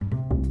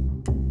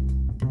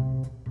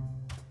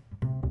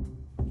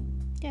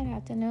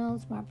afternoon,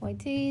 Smart Boy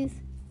Tees.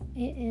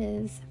 It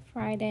is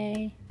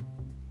Friday,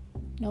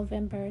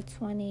 November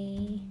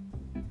 25th,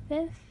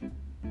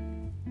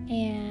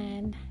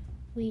 and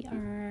we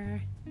are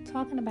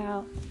talking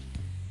about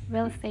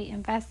real estate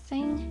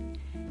investing.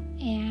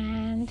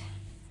 And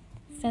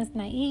since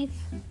Naif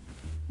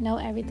know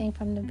everything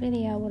from the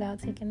video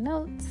without taking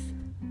notes,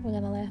 we're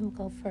going to let him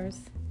go first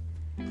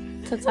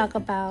to talk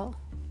about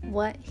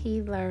what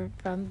he learned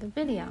from the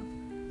video.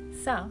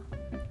 So,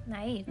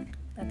 Naif,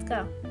 let's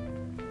go.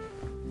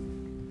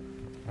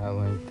 I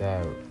learned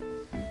that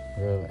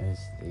real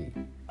estate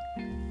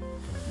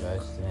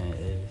investing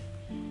is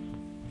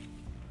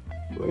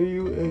where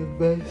you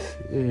invest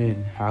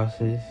in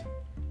houses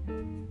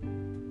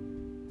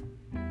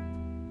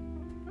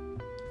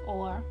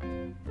Or,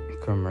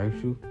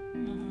 commercial.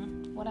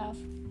 What else?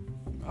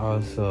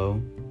 Also,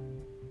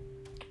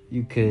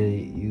 you could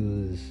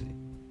use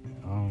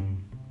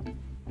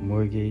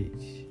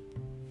mortgage.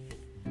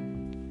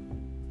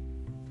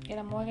 Get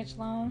a mortgage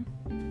loan?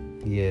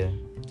 Yeah.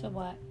 To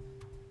what?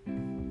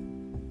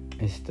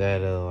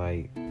 Instead of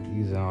like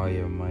using all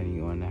your money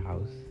on the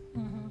house.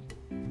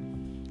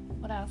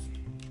 What else?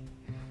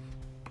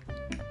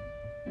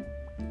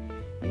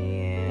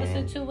 And What's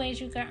the two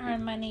ways you can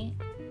earn money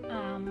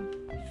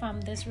from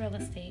this real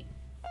estate?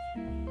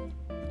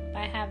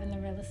 By having the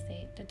real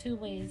estate. The two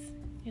ways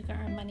you can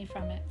earn money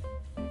from it.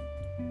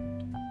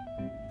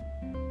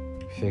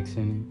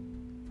 fixing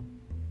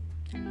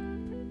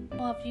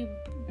Well, if you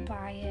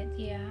buy it,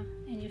 yeah,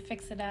 and you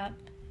fix it up,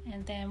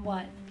 and then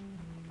what?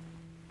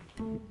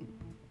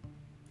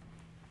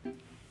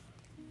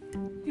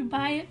 You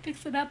buy it,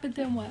 fix it up, and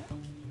then what? it.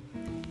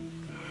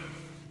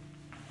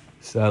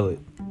 Sell it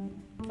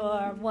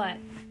For what?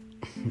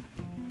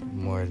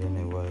 more than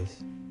it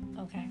was.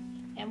 Okay.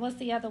 And what's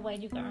the other way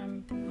you can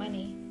earn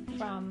money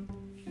from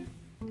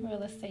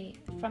real estate?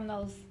 From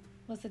those,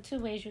 what's the two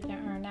ways you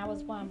can earn? That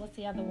was one. What's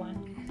the other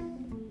one?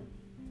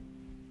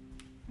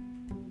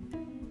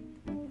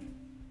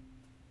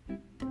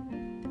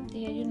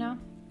 Dia, you know?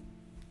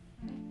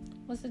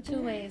 What's the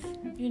two ways?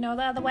 You know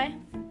the other way?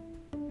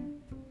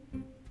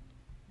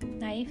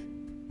 Naif?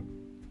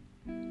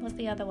 What's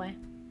the other way?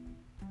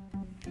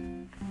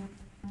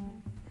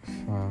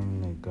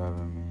 From the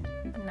government.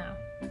 No.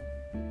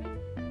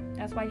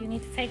 That's why you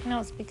need to take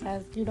notes,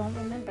 because you don't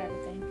remember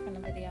everything from the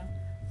video.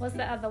 What's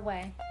the other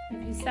way?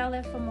 If you sell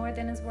it for more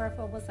than it's worth,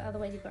 or what's the other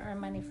way you can earn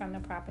money from the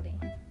property?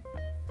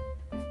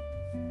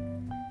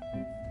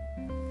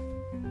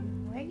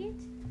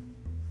 Mortgage?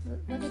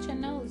 Look at your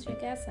nose. You're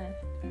guessing.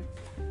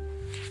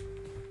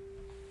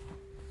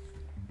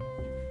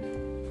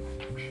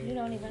 You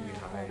don't even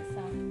have work,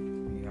 so.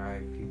 You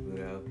hire people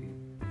to help you.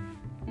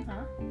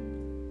 Huh?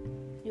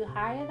 You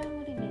hire them?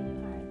 What do you mean you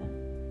hire them?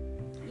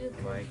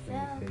 Like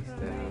when you fix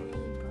the house.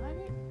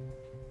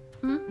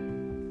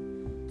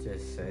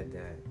 Just said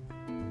that.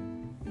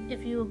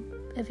 If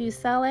you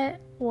sell it,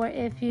 or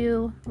if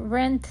you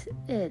rent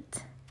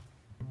it.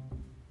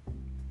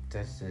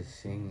 That's the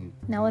same.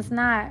 No, it's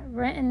not.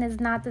 Renting is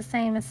not the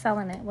same as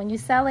selling it. When you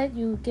sell it,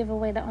 you give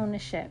away the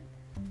ownership.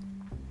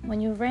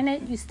 When you rent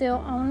it, you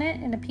still own it,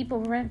 and the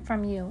people rent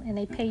from you, and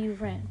they pay you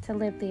rent to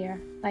live there.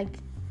 Like,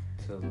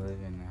 To live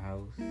in the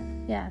house.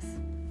 yes.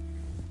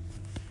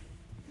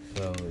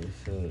 So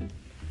it's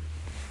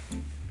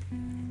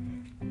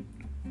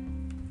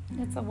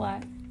It's a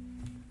what?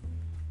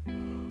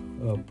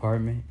 a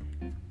apartment.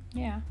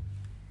 Yeah.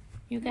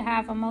 You could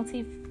have a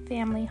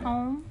multi-family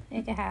home.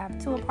 It could have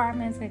 2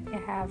 apartments. It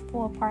could have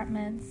 4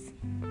 apartments.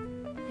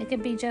 It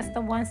could be just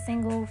the one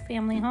single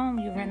family home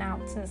you rent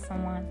out to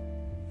someone,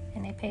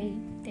 and they pay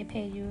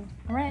you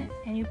rent,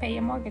 and you pay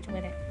your mortgage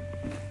with it,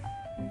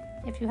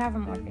 if you have a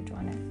mortgage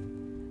on it.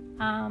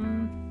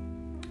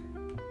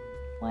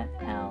 What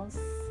else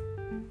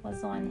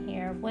was on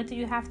here? What do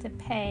you have to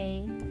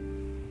pay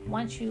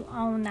once you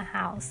own the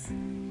house?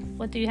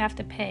 What do you have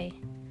to pay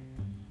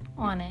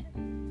on it?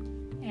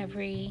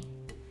 Every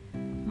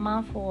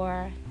month,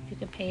 or you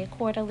could pay it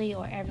quarterly,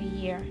 or every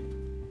year?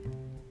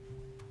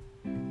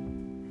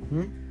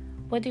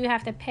 What do you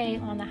have to pay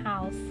on the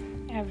house?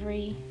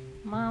 Every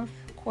month,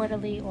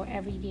 quarterly, or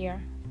every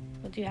year?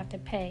 What do you have to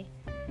pay?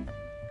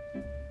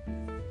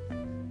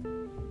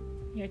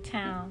 Your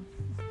town.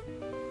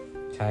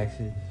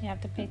 Taxes. You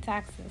have to pay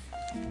taxes.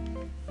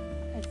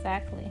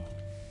 Exactly.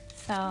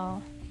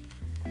 So,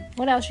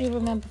 what else you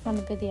remember from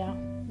the video,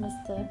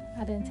 Mister?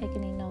 I didn't take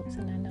any notes,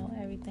 and I know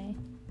everything.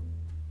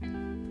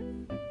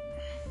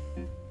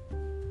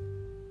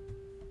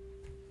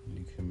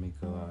 You can make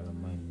a lot of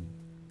money.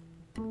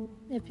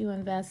 If you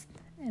invest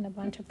in a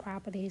bunch of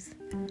properties.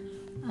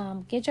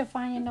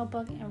 Find your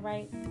notebook and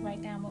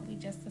write down what we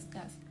just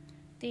discussed.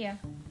 Dia,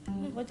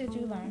 what did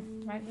you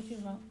learn? Write what you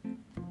wrote.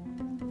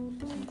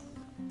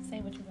 Say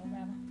what you wrote,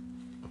 rather.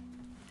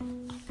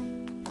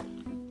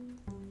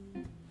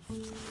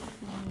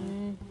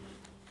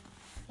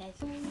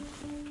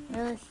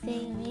 Real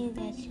estate means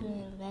that you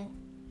invest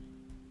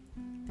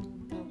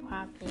in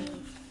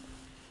properties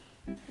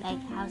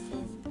like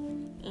houses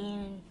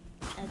and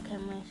a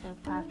commercial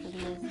property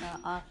is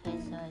an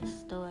office or a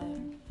store.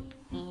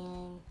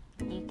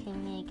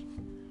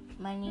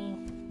 money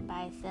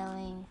by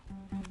selling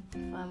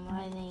for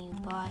more than you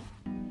bought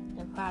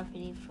the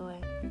property for,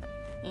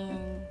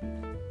 and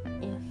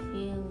you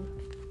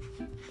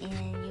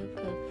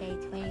could pay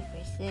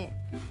 20%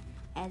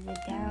 as a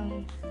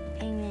down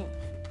payment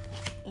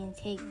and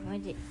take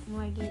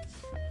mortgage.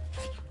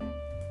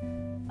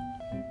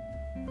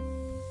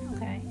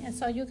 Okay, and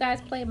so you guys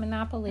played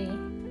Monopoly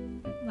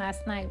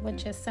last night,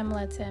 which is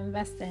similar to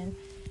investing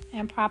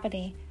in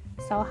property.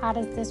 So how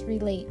does this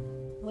relate?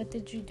 What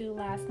did you do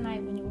last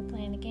night when you were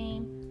playing the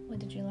game? What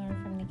did you learn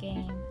from the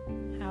game?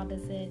 How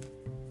does it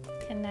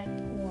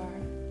connect or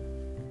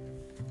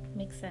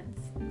make sense?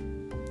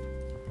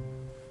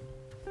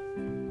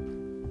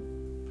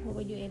 What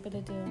were you able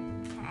to do?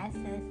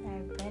 Assets are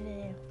better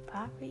than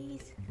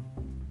properties.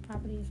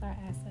 Properties are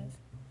assets.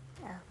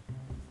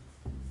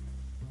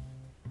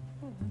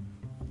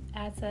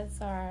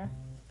 Assets are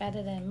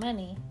better than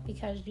money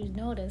because you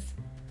notice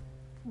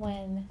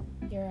when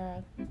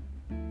your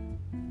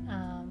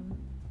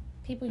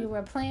people you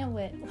were playing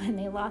with, when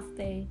they lost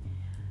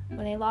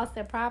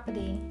their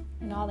property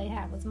and all they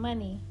had was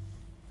money,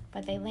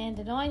 but they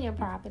landed on your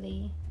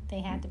property, they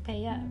had to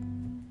pay up.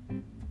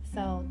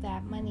 So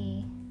that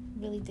money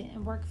really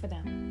didn't work for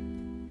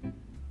them.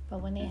 But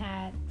when they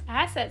had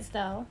assets,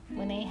 though,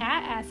 when they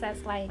had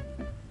assets like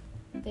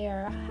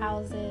their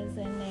houses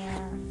and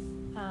their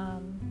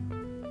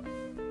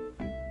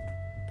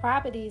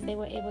properties, they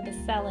were able to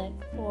sell it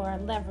or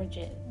leverage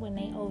it when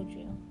they owed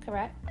you,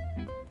 correct?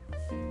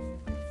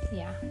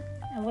 Yeah.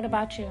 And what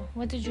about you?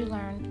 What did you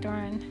learn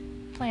during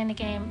playing the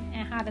game,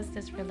 and how does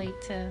this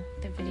relate to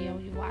the video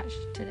you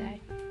watched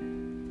today?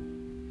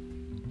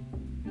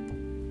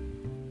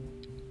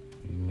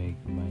 You make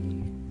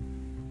money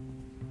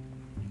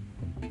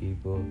when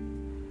people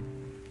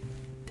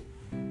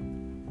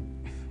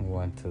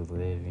want to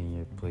live in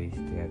your place.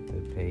 They have to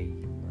pay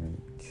you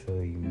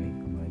until you make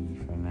money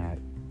from that.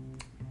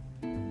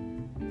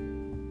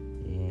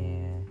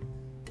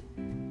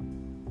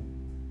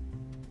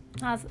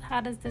 How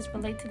does this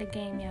relate to the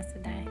game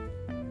yesterday?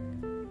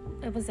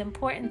 It was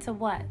important to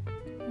what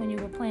when you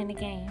were playing the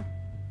game?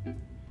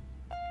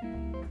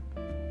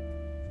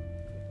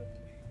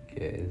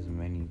 Get as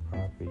many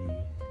properties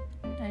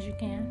as you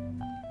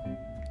can.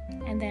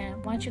 And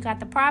then once you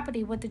got the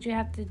property, what did you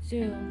have to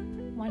do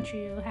once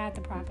you had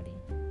the property?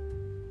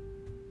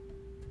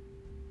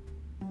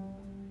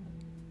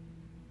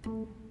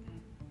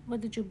 What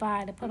did you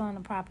buy to put on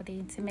the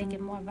property to make it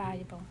more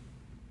valuable?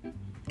 A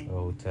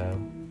hotel.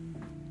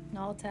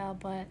 No hotel,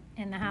 but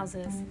in the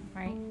houses,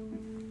 right?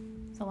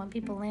 So when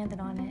people landed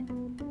on it,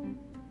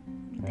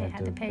 they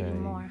had to pay you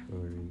more.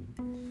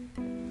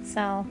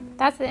 So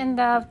that's the end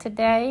of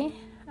today,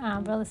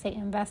 real estate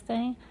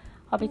investing.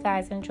 Hope you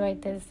guys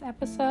enjoyed this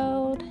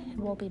episode.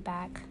 We'll be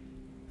back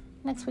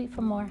next week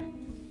for more.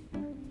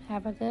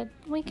 Have a good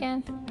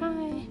weekend.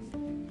 Bye.